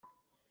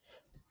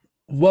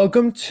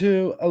Welcome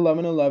to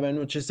 1111,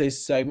 which is a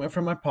segment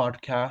from my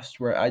podcast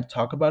where I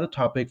talk about a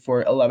topic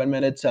for 11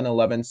 minutes and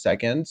 11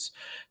 seconds.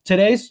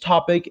 Today's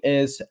topic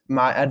is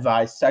my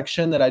advice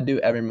section that I do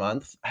every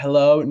month.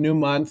 Hello, new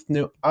month,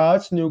 new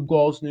us, new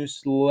goals, new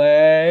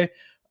slay.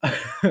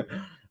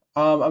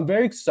 I'm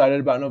very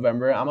excited about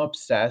November. I'm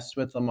obsessed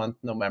with the month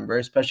November,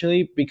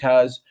 especially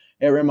because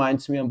it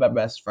reminds me of my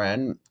best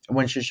friend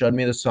when she showed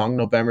me the song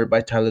November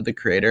by Tyler the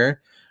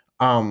Creator.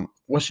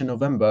 What's your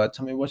November?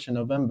 Tell me what's your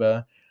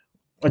November.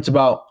 It's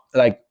about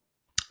like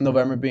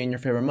November being your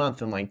favorite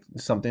month and like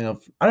something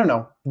of I don't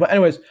know. But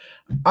anyways,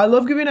 I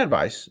love giving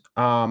advice.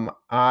 I'm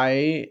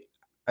the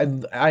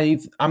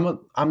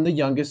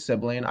youngest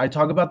sibling. I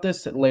talk about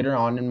this later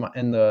on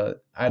in the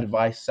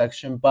advice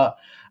section, but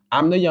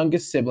I'm the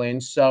youngest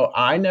sibling, so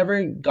I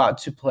never got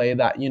to play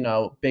that,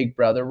 big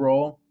brother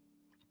role.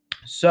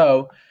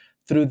 So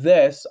through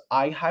this,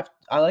 I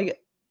like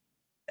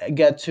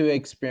get to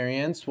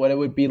experience what it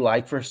would be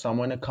like for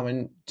someone to come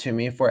in to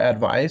me for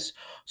advice.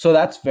 So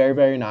that's very,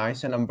 very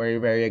nice, and I'm very,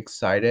 very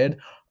excited.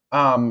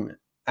 And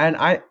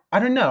I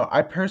don't know.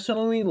 I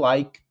personally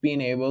like being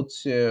able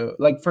to,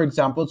 like, for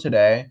example,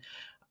 today,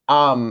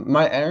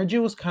 my energy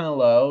was kind of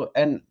low,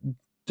 and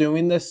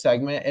doing this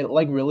segment, it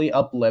like really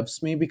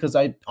uplifts me because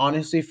I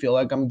honestly feel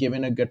like I'm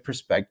giving a good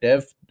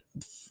perspective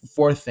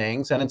for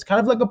things, and it's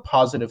kind of like a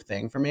positive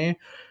thing for me.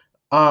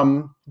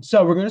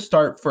 So we're gonna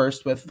start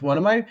first with one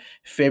of my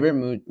favorite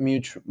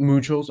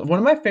mutuals. One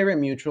of my favorite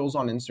mutuals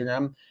on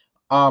Instagram.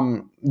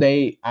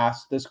 They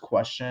asked this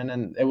question,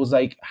 and it was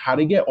like, how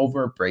to get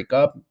over a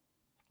breakup.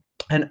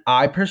 And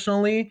I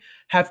personally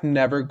have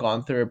never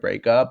gone through a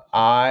breakup.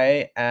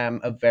 I am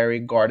a very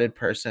guarded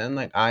person.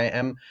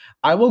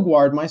 I will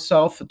guard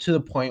myself to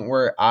the point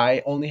where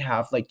I only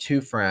have like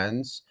two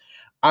friends.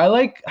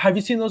 Have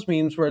you seen those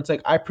memes where it's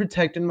like I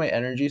protected my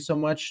energy so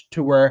much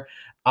to where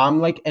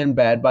I'm like in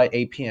bed by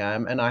 8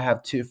 p.m. and I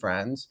have two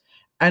friends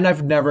and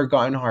I've never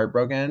gotten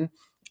heartbroken.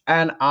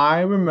 And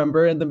I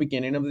remember in the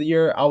beginning of the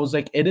year, I was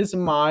like, it is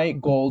my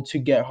goal to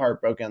get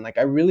heartbroken. Like,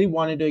 I really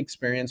wanted to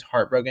experience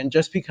heartbroken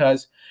just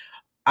because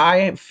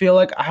I feel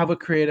like I have a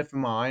creative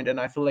mind,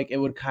 and I feel like it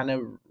would kind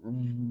of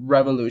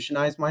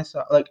revolutionize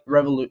myself, like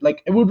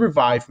it would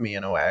revive me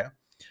in a way.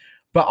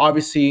 But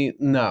obviously,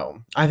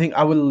 no. I think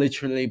I would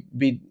literally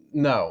be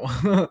no.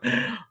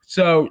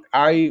 So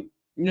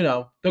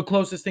the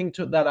closest thing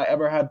to that I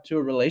ever had to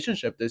a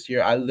relationship this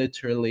year, I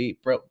literally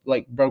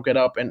broke it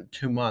up in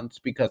 2 months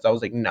because I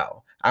was like,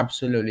 no,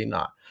 absolutely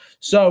not.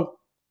 So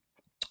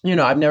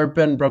I've never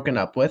been broken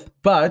up with,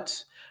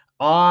 but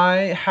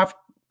I have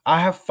I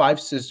have five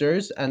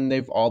sisters and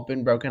they've all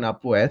been broken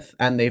up with,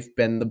 and they've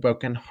been the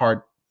broken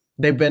heart.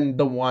 They've been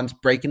the ones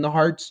breaking the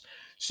hearts.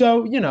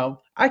 So,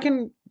 I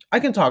can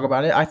talk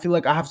about it. I feel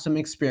like I have some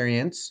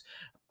experience.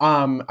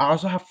 I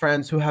also have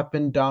friends who have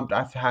been dumped.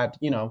 I've had,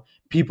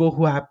 people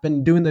who have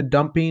been doing the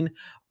dumping.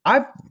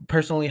 I've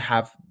personally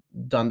have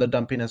done the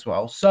dumping as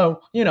well.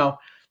 So,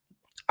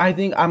 I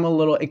think I'm a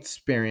little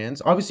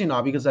experienced. Obviously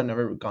not because I've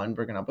never gotten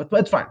broken up with, but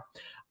it's fine.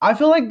 I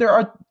feel like there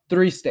are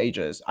three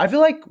stages. I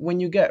feel like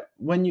when you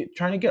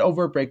trying to get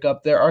over a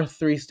breakup, there are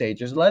three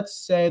stages. Let's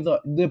say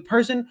the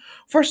person,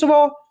 first of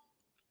all,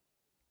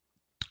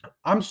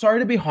 I'm sorry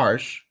to be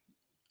harsh.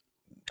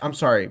 I'm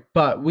sorry,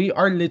 but we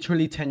are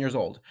literally 10 years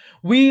old.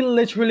 We're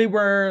literally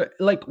what,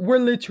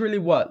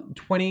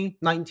 20,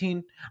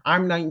 19?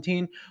 I'm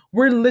 19.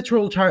 We're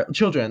literal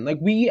children. Like,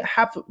 we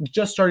have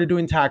just started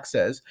doing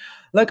taxes.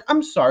 Like,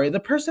 I'm sorry, the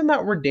person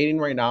that we're dating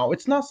right now,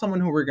 it's not someone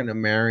who we're gonna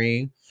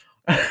marry.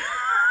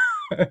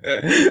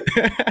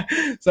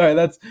 Sorry,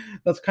 that's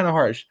kind of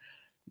harsh,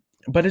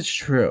 but it's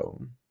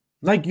true.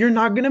 Like, you're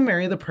not gonna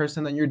marry the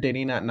person that you're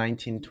dating at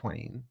 19,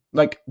 20.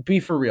 Like, be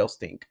for real,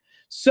 stink.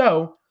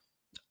 So,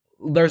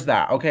 there's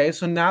that. Okay,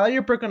 so now that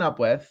you're broken up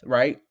with,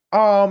 right?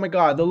 Oh my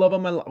god, the love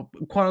of my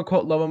quote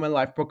unquote love of my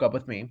life broke up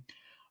with me.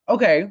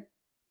 Okay,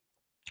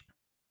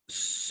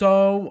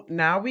 so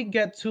now we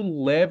get to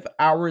live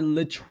our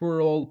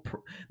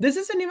this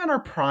isn't even our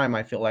prime.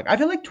 I feel like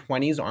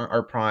 20s aren't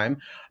our prime.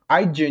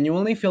 I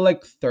genuinely feel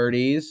like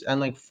 30s and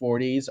like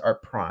 40s are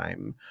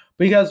prime,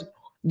 because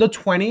the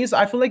 20s,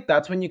 I feel like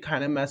that's when you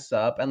kind of mess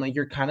up and like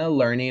you're kind of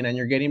learning and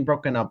you're getting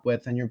broken up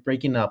with and you're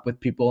breaking up with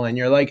people and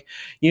you're like,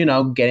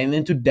 getting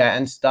into debt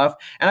and stuff.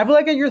 And I feel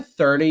like at your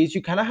 30s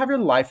you kind of have your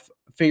life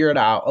figured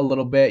out a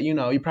little bit.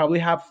 You probably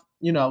have,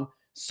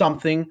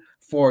 something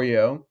for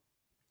you.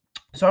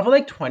 So I feel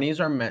like 20s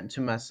are meant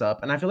to mess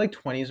up, and I feel like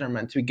 20s are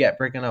meant to get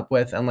broken up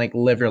with and like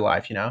live your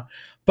life.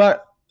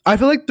 But I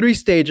feel like three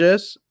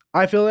stages.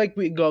 I feel like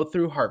we go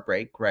through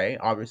heartbreak, right?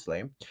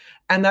 Obviously.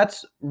 And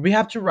that's we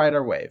have to ride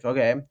our wave,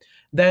 okay?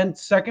 Then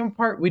second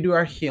part, we do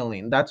our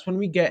healing. That's when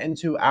we get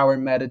into our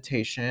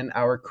meditation,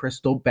 our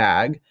crystal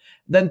bag.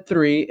 Then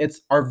three,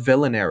 it's our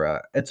villain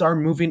era. It's our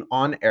moving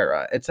on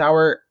era. It's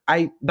our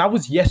I that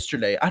was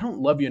yesterday. I don't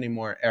love you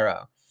anymore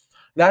era.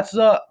 That's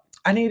the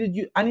I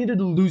needed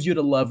to lose you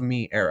to love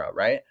me era,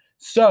 right?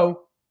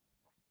 So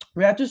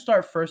we have to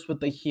start first with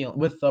the heal,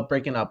 with the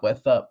breaking up,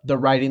 with the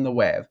riding the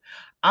wave.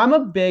 I'm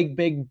a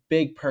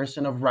big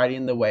person of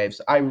riding the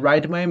waves. I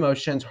ride my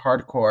emotions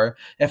hardcore.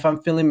 If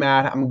I'm feeling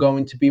mad, I'm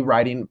going to be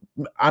riding.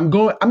 I'm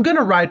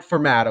gonna ride for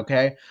mad.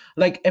 Okay,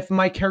 like if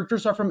my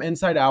characters are from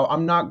Inside Out,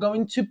 I'm not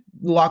going to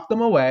lock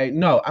them away.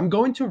 No, I'm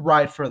going to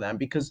ride for them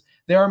because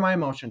they are my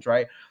emotions,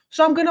 right?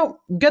 So I'm gonna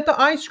get the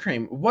ice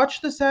cream, watch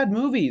the sad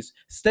movies,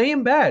 stay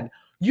in bed.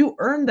 You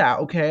earned that,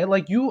 okay?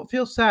 Like you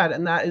feel sad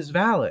and that is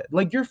valid.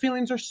 Like your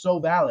feelings are so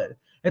valid.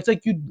 It's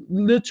like you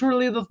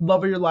literally, the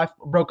love of your life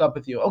broke up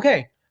with you.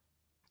 Okay,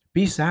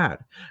 be sad.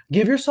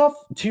 Give yourself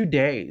 2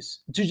 days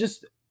to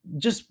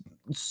just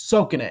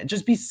soak in it.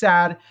 Just be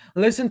sad.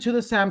 Listen to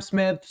the Sam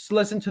Smiths,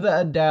 listen to the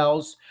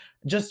Adeles.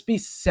 Just be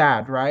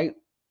sad, right?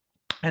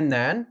 And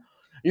then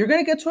you're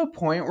going to get to a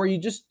point where you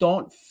just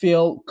don't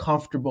feel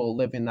comfortable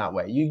living that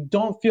way. You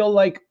don't feel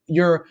like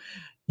you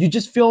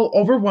just feel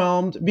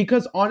overwhelmed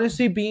because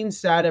honestly, being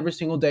sad every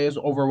single day is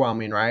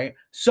overwhelming, right?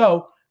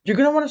 So you're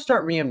going to want to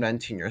start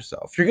reinventing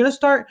yourself. You're going to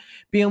start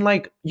being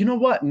like, you know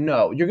what?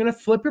 No, you're going to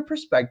flip your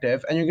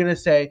perspective and you're going to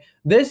say,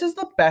 this is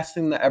the best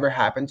thing that ever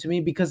happened to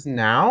me because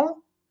now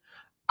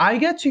I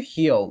get to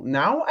heal.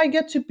 Now I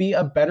get to be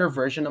a better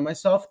version of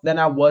myself than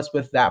I was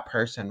with that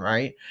person,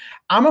 right?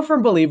 I'm a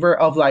firm believer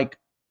of like,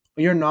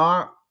 you're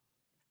not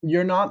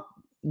you're not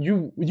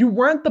you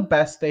weren't the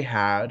best they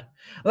had.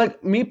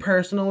 Like me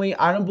personally,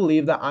 I don't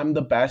believe that I'm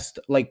the best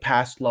like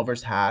past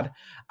lovers had.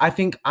 I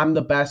think I'm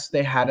the best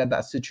they had at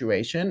that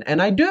situation, and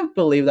I do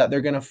believe that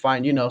they're gonna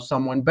find,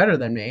 someone better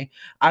than me.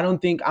 I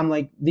don't think I'm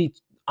like the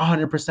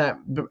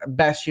 100%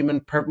 best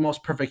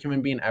most perfect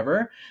human being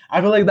ever.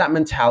 I feel like that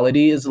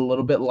mentality is a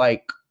little bit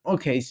like,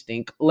 okay,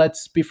 stink,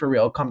 let's be for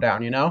real, calm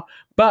down,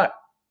 but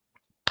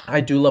I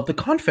do love the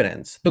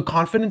confidence. The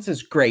confidence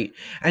is great.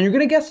 And you're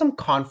going to get some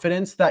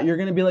confidence that you're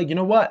going to be like, you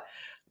know what?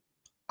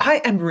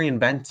 I am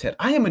reinvented.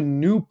 I am a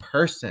new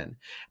person.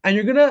 And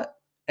you're going to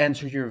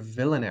enter your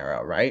villain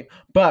era, right?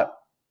 But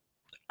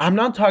I'm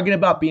not talking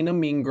about being a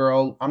mean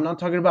girl. I'm not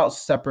talking about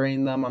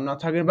separating them. I'm not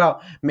talking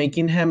about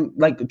making him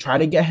like try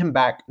to get him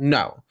back.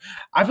 No.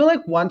 I feel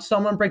like once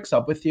someone breaks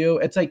up with you,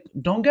 it's like,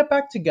 don't get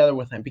back together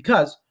with him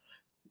because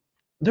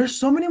there's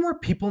so many more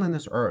people in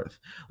this earth.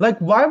 Like,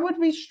 why would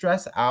we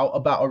stress out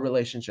about a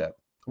relationship?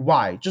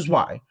 Why? Just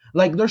why?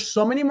 Like, there's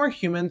so many more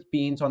human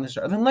beings on this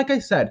earth. And like I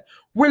said,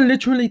 we're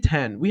literally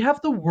 10. We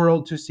have the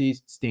world to see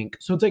stink.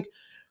 So it's like,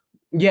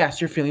 yes,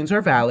 your feelings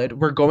are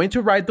valid. We're going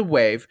to ride the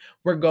wave.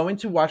 We're going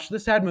to watch the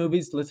sad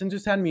movies, listen to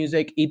sad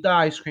music, eat the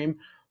ice cream.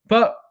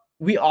 But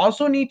we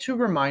also need to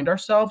remind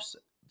ourselves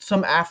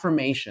some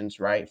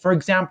affirmations, right? For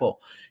example,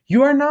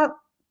 you are not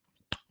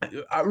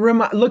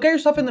look at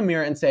yourself in the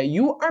mirror and say,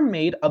 you are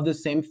made of the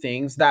same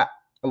things that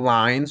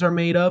lines are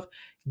made of,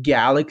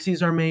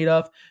 galaxies are made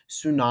of,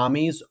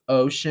 tsunamis,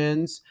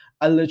 oceans,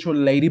 a literal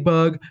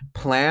ladybug,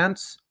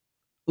 plants.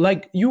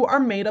 Like, you are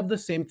made of the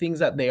same things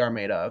that they are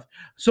made of.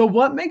 So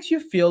what makes you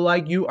feel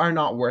like you are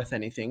not worth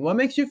anything? What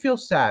makes you feel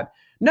sad?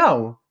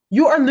 No,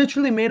 you are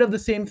literally made of the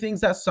same things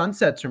that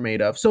sunsets are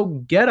made of. So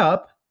get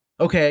up.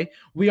 Okay,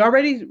 we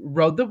already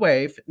rode the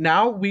wave.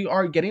 Now we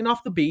are getting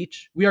off the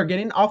beach. We are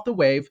getting off the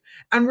wave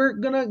and we're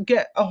going to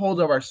get a hold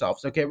of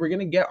ourselves. Okay, we're going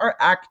to get our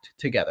act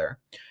together.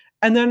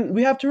 And then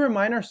we have to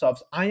remind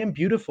ourselves, I am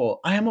beautiful.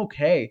 I am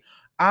okay.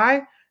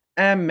 I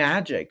am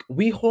magic.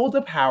 We hold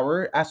the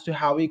power as to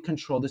how we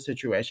control the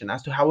situation,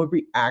 as to how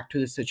we react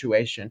to the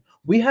situation.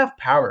 We have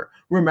power.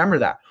 Remember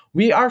that.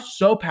 We are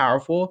so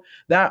powerful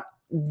that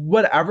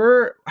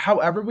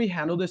however we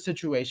handle this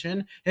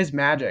situation is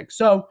magic.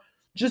 So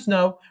just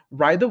know,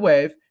 ride the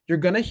wave. You're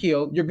going to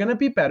heal. You're going to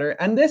be better.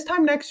 And this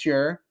time next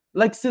year,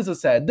 like SZA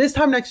said, this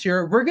time next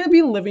year, we're going to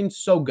be living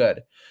so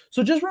good.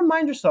 So just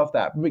remind yourself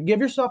that.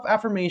 Give yourself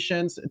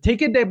affirmations.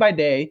 Take it day by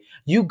day.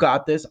 You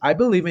got this. I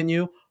believe in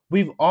you.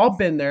 We've all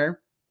been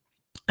there.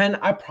 And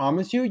I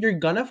promise you, you're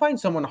going to find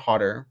someone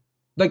hotter.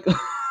 Like,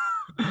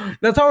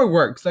 that's how it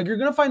works. Like, you're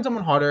going to find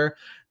someone hotter.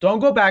 Don't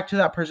go back to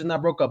that person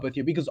that broke up with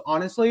you. Because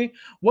honestly,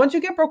 once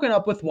you get broken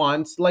up with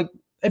once, like,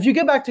 if you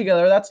get back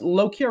together, that's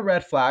low-key a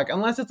red flag.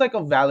 Unless it's like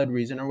a valid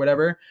reason or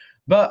whatever.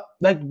 But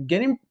like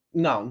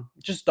no,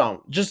 just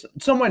don't. Just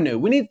someone new.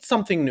 We need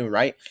something new,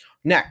 right?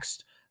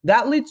 Next,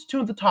 that leads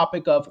to the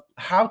topic of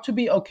how to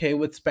be okay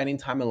with spending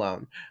time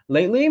alone.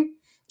 Lately,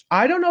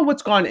 I don't know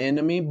what's gone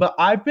into me, but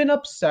I've been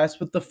obsessed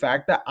with the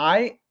fact that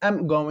I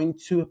am going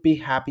to be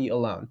happy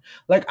alone.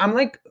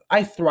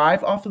 I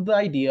thrive off of the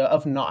idea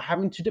of not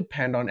having to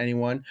depend on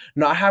anyone,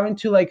 not having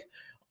to like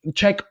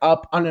check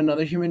up on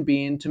another human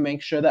being to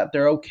make sure that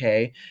they're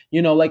okay.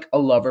 Like a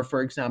lover,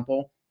 for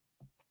example.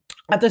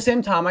 At the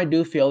same time, I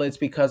do feel it's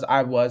because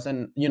I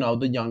wasn't,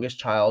 the youngest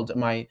child.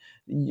 My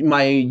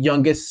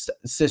youngest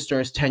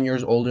sister is 10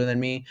 years older than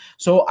me.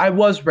 So I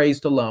was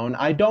raised alone.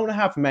 I don't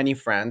have many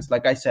friends.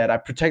 Like I said, I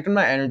protected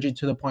my energy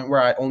to the point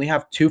where I only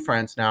have 2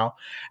 friends now.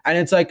 And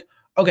it's like,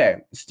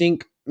 okay,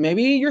 stink,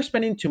 maybe you're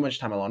spending too much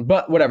time alone.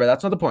 But whatever,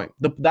 that's not the point.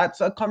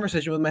 That's a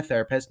conversation with my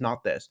therapist,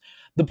 not this.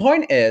 The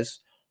point is,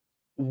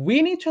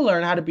 we need to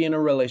learn how to be in a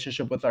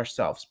relationship with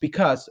ourselves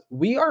because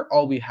we are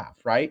all we have,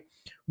 right?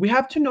 we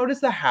have to notice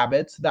the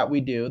habits that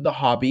we do, the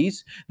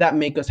hobbies that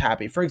make us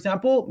happy. For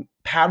example,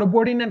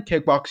 paddleboarding and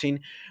kickboxing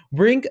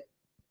bring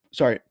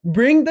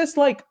bring this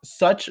like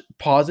such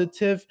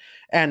positive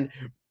and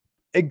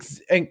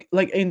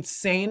like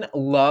insane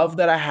love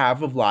that I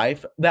have of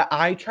life that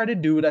I try to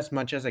do it as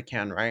much as I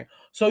can, right?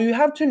 So you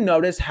have to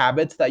notice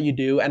habits that you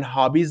do and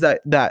hobbies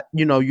that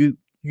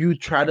you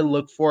try to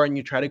look for and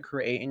you try to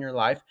create in your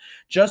life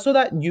just so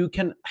that you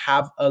can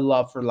have a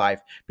love for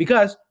life.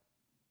 Because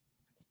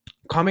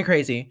call me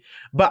crazy,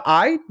 but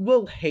I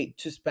will hate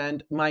to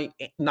spend my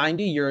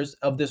 90 years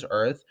of this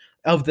earth,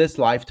 of this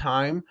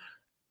lifetime,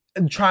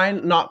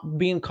 trying not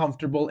being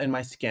comfortable in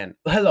my skin.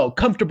 Hello,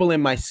 comfortable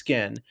in my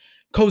skin,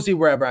 cozy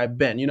wherever I've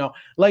been.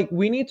 Like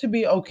we need to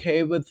be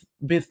okay with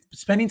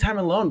spending time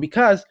alone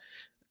because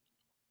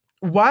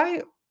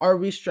why are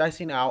we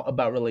stressing out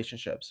about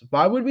relationships?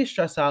 Why would we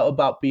stress out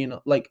about being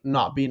like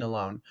not being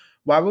alone?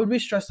 Why would we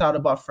stress out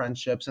about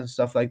friendships and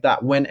stuff like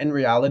that when in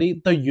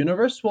reality the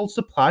universe will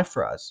supply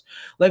for us?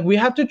 Like we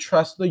have to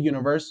trust the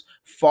universe,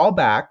 fall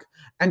back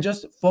and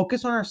just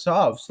focus on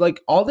ourselves.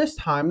 Like all this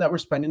time that we're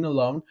spending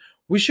alone,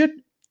 we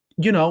should,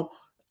 you know,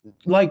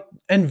 like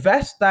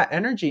invest that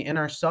energy in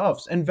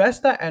ourselves,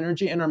 invest that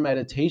energy in our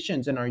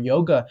meditations, in our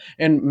yoga,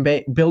 and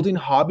building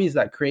hobbies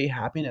that create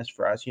happiness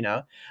for us,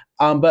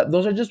 but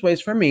those are just ways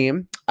for me.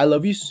 I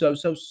love you so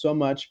so so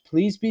much.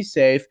 Please be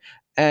safe,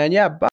 and yeah, bye.